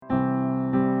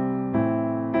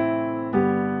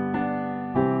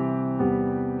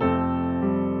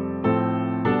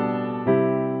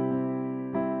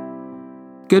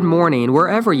Good morning,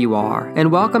 wherever you are, and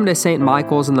welcome to St.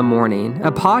 Michael's in the Morning,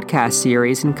 a podcast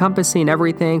series encompassing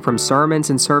everything from sermons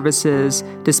and services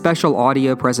to special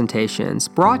audio presentations,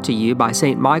 brought to you by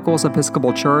St. Michael's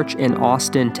Episcopal Church in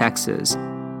Austin, Texas.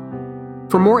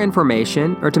 For more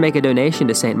information or to make a donation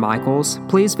to St. Michael's,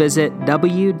 please visit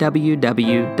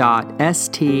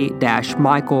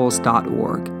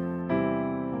www.st-michaels.org.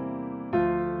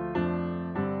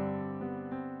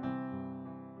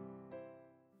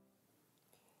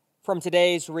 From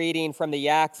today's reading from the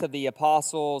Acts of the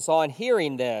Apostles, on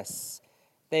hearing this,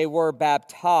 they were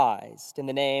baptized in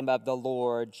the name of the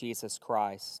Lord Jesus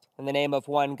Christ. In the name of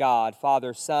one God,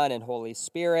 Father, Son, and Holy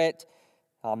Spirit.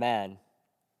 Amen.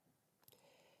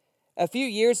 A few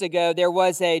years ago, there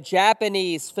was a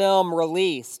Japanese film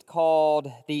released called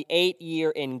The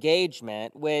 8-Year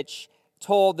Engagement, which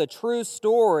told the true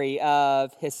story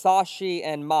of Hisashi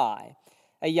and Mai,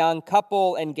 a young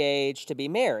couple engaged to be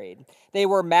married. They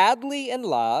were madly in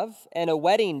love, and a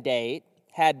wedding date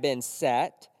had been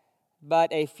set,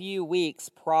 but a few weeks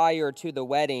prior to the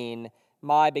wedding,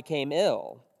 Mai became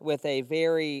ill with a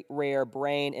very rare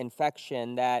brain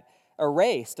infection that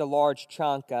erased a large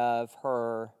chunk of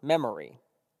her memory.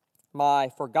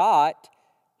 Mai forgot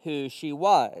who she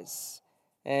was,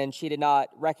 and she did not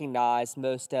recognize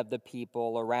most of the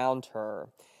people around her.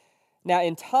 Now,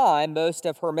 in time, most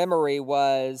of her memory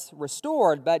was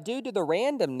restored, but due to the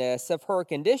randomness of her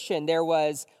condition, there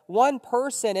was one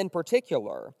person in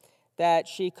particular that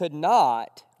she could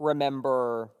not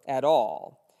remember at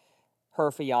all, her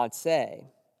fiancé.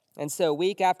 And so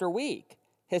week after week,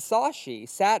 Hisashi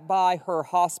sat by her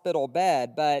hospital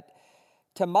bed, but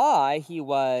to Mai, he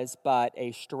was but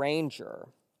a stranger.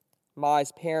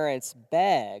 Mai's parents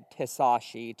begged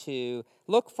Hisashi to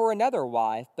look for another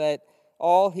wife, but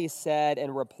all he said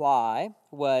in reply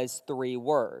was 3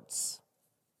 words: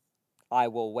 I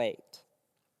will wait.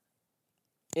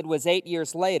 It was 8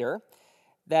 years later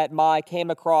that Mai came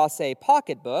across a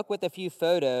pocketbook with a few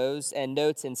photos and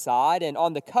notes inside, and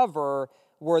on the cover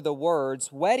were the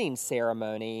words wedding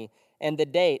ceremony and the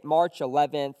date March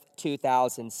 11th,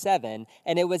 2007.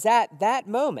 And it was at that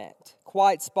moment,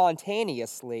 quite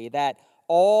spontaneously, that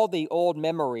all the old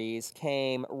memories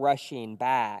came rushing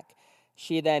back.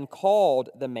 She then called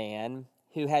the man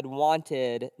who had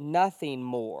wanted nothing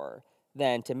more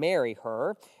than to marry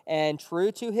her, and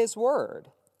true to his word,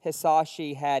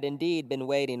 Hisashi had indeed been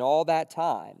waiting all that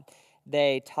time.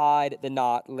 They tied the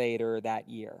knot later that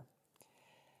year.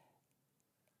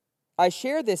 I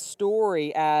share this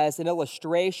story as an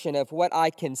illustration of what I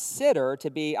consider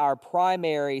to be our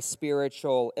primary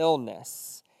spiritual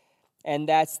illness, and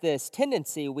that's this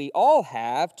tendency we all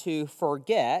have to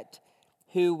forget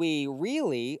who we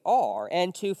really are,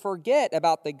 and to forget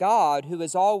about the God who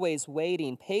is always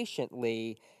waiting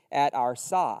patiently at our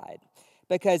side.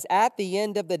 Because at the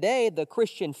end of the day, the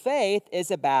Christian faith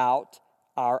is about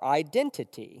our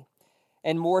identity,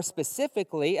 and more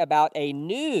specifically about a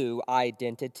new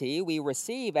identity we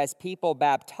receive as people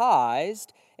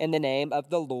baptized in the name of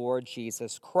the Lord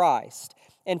Jesus Christ.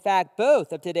 In fact,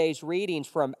 both of today's readings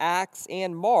from Acts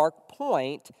and Mark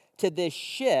point to this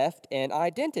shift in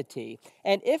identity.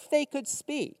 And if they could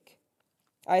speak,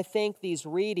 I think these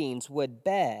readings would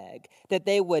beg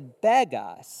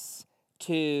us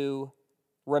to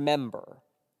remember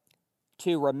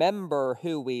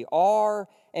who we are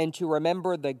and to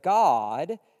remember the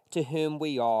God to whom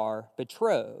we are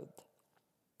betrothed.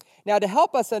 Now, to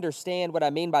help us understand what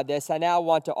I mean by this, I now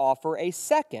want to offer a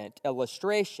second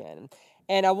illustration.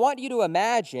 And I want you to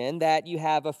imagine that you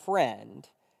have a friend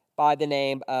by the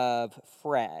name of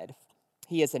Fred.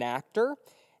 He is an actor,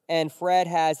 and Fred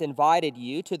has invited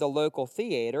you to the local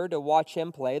theater to watch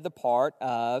him play the part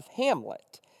of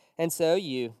Hamlet. And so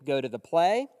you go to the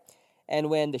play, and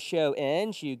when the show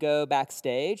ends, you go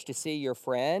backstage to see your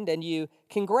friend, and you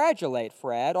congratulate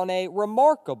Fred on a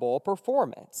remarkable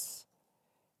performance,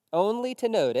 only to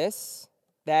notice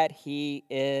that he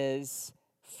is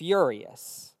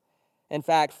furious. In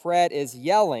fact, Fred is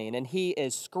yelling and he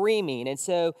is screaming. And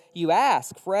so you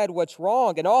ask Fred what's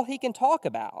wrong, and all he can talk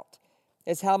about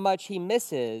is how much he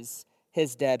misses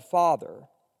his dead father,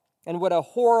 and what a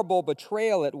horrible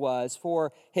betrayal it was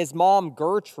for his mom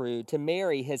Gertrude to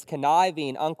marry his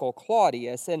conniving uncle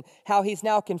Claudius, and how he's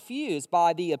now confused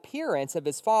by the appearance of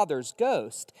his father's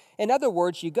ghost. In other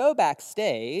words, you go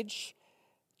backstage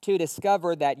to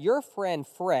discover that your friend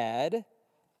Fred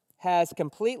has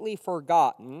completely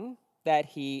forgotten that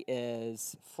he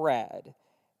is Fred,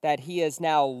 that he is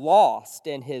now lost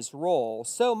in his role,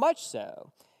 so much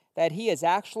so that he has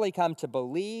actually come to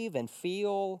believe and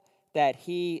feel that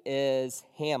he is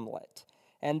Hamlet.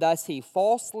 And thus he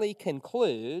falsely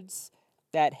concludes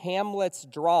that Hamlet's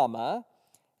drama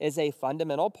is a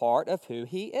fundamental part of who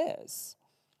he is.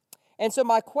 And so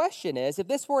my question is, if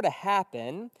this were to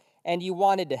happen and you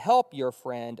wanted to help your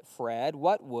friend Fred,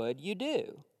 what would you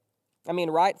do? I mean,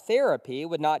 right therapy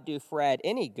would not do Fred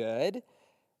any good,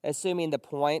 assuming the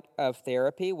point of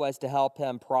therapy was to help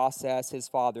him process his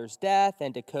father's death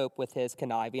and to cope with his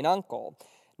conniving uncle.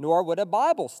 Nor would a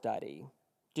Bible study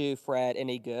do Fred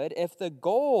any good if the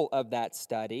goal of that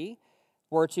study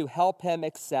were to help him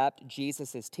accept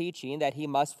Jesus' teaching that he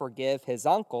must forgive his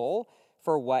uncle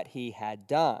for what he had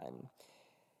done.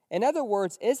 In other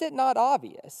words, is it not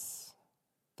obvious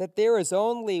that there is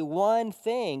only one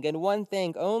thing and one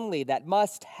thing only that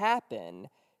must happen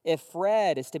if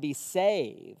Fred is to be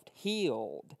saved,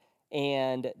 healed,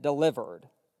 and delivered?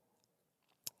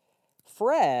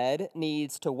 Fred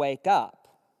needs to wake up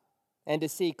and to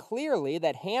see clearly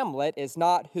that Hamlet is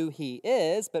not who he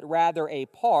is, but rather a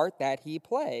part that he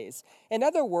plays. In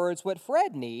other words, what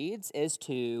Fred needs is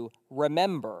to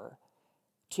remember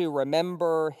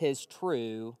his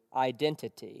true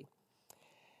identity.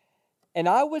 And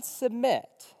I would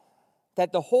submit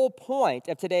that the whole point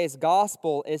of today's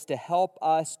gospel is to help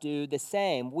us do the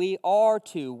same. We are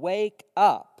to wake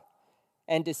up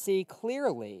and to see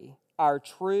clearly our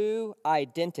true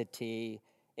identity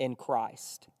in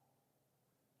Christ.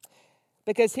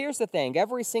 Because here's the thing,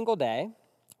 every single day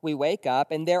we wake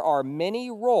up and there are many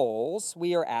roles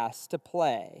we are asked to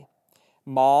play.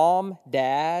 Mom,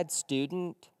 dad,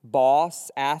 student,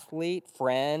 boss, athlete,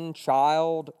 friend,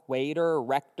 child, waiter,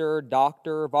 rector,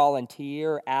 doctor,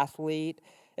 volunteer, athlete,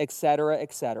 etc.,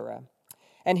 etc.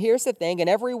 And here's the thing, in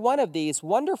every one of these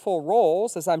wonderful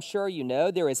roles, as I'm sure you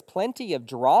know, there is plenty of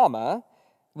drama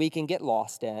we can get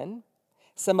lost in,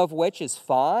 some of which is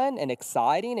fun and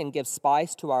exciting and gives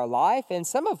spice to our life, and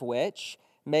some of which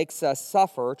makes us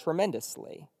suffer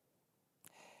tremendously.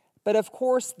 But of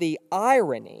course, the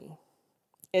irony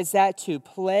is that to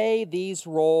play these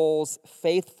roles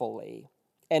faithfully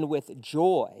and with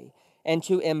joy, and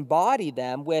to embody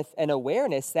them with an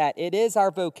awareness that it is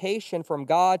our vocation from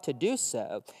God to do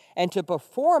so, and to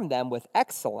perform them with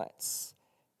excellence,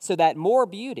 so that more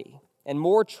beauty and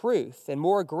more truth and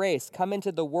more grace come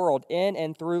into the world in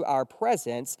and through our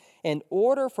presence. In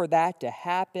order for that to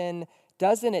happen,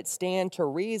 doesn't it stand to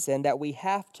reason that we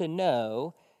have to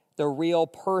know the real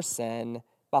person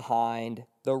behind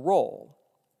the role?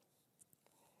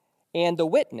 And the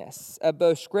witness of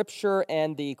both Scripture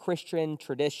and the Christian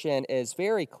tradition is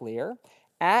very clear.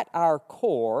 At our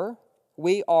core,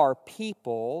 we are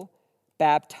people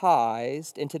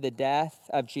baptized into the death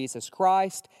of Jesus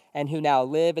Christ and who now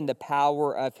live in the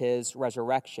power of his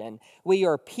resurrection. We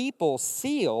are people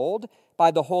sealed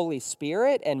by the Holy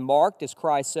Spirit and marked as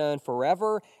Christ's own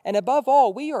forever. And above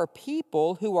all, we are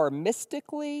people who are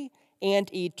mystically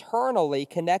and eternally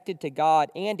connected to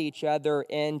God and each other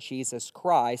in Jesus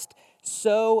Christ,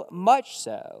 so much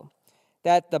so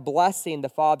that the blessing the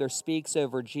Father speaks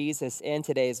over Jesus in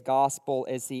today's gospel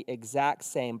is the exact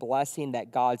same blessing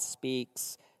that God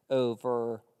speaks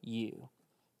over you.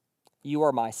 You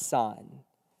are my son.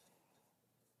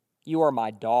 You are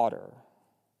my daughter.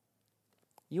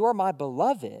 You are my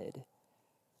beloved,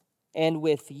 and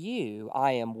with you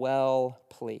I am well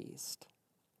pleased.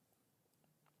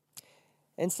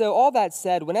 And so all that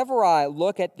said, whenever I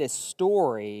look at this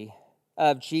story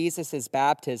of Jesus'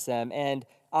 baptism and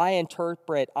I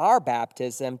interpret our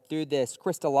baptism through this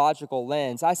Christological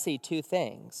lens, I see two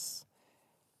things.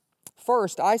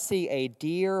 First, I see a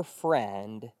dear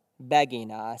friend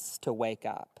begging us to wake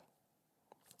up.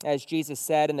 As Jesus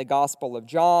said in the Gospel of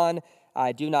John,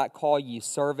 I do not call you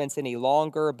servants any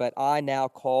longer, but I now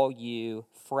call you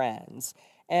friends.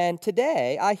 And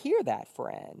today, I hear that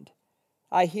friend.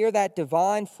 I hear that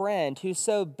divine friend who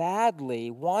so badly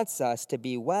wants us to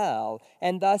be well,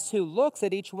 and thus who looks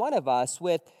at each one of us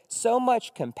with so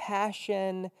much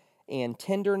compassion and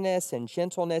tenderness and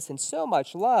gentleness and so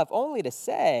much love, only to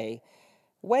say,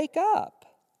 wake up.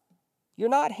 You're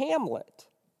not Hamlet.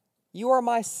 You are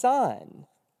my son,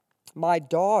 my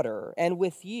daughter, and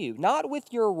with you, not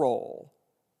with your role,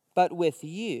 but with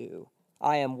you,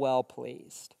 I am well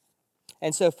pleased.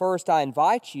 And so first, I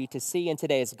invite you to see in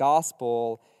today's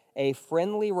gospel a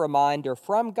friendly reminder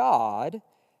from God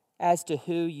as to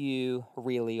who you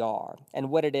really are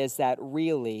and what it is that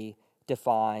really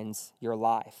defines your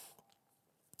life.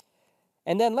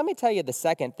 And then let me tell you the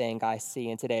second thing I see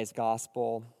in today's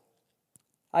gospel.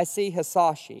 I see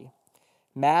Hisashi,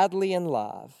 madly in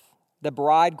love, the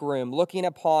bridegroom looking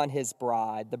upon his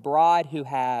bride, the bride who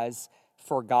has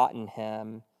forgotten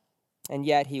him, and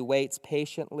yet he waits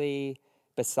patiently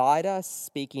beside us,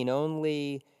 speaking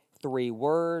only 3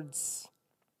 words,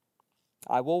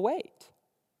 I will wait.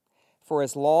 For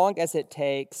as long as it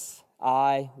takes,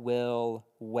 I will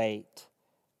wait.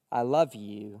 I love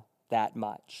you that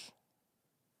much.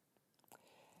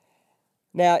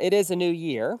 Now, it is a new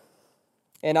year,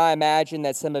 and I imagine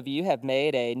that some of you have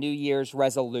made a New Year's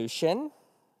resolution.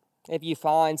 If you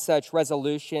find such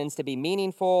resolutions to be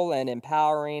meaningful and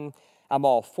empowering, I'm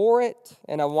all for it,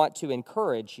 and I want to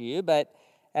encourage you. But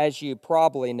as you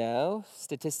probably know,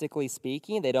 statistically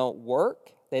speaking, they don't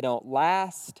work, they don't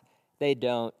last, they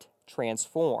don't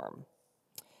transform,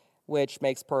 which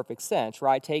makes perfect sense,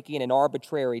 right? Taking an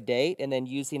arbitrary date and then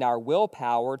using our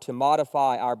willpower to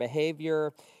modify our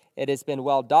behavior, it has been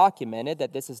well documented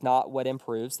that this is not what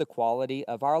improves the quality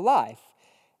of our life.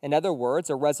 In other words,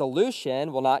 a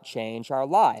resolution will not change our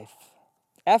life.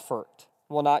 Effort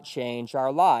will not change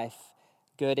our life.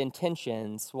 Good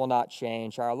intentions will not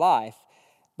change our life.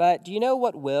 But do you know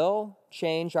what will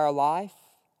change our life?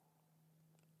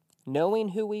 Knowing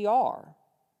who we are,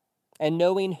 and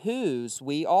knowing whose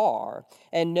we are,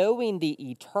 and knowing the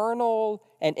eternal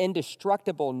and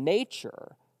indestructible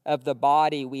nature of the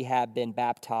body we have been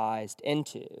baptized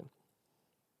into.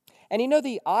 And you know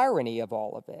the irony of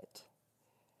all of it?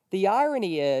 The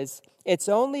irony is, it's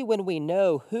only when we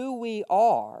know who we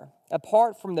are,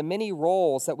 apart from the many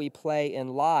roles that we play in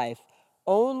life,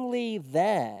 only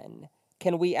then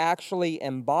can we actually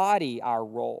embody our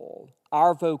role,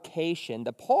 our vocation,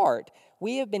 the part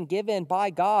we have been given by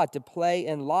God to play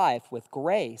in life with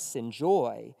grace and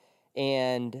joy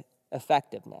and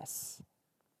effectiveness.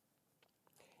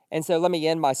 And so let me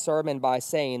end my sermon by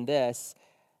saying this.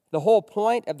 The whole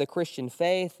point of the Christian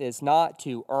faith is not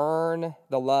to earn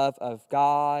the love of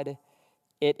God.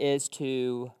 It is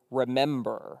to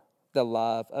remember the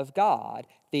love of God,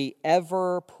 the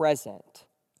ever-present,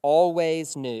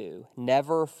 always new,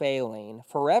 never failing,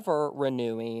 forever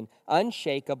renewing,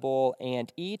 unshakable,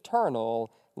 and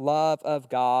eternal love of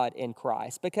God in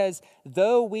Christ. Because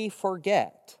though we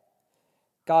forget,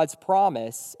 God's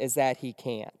promise is that He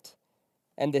can't.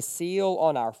 And the seal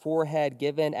on our forehead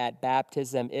given at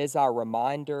baptism is our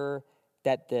reminder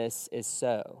that this is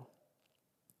so.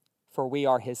 For we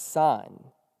are His son,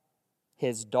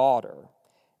 His daughter,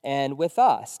 and with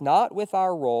us, not with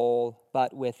our role,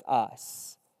 but with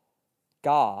us,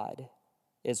 God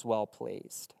is well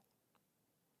pleased.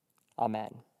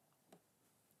 Amen.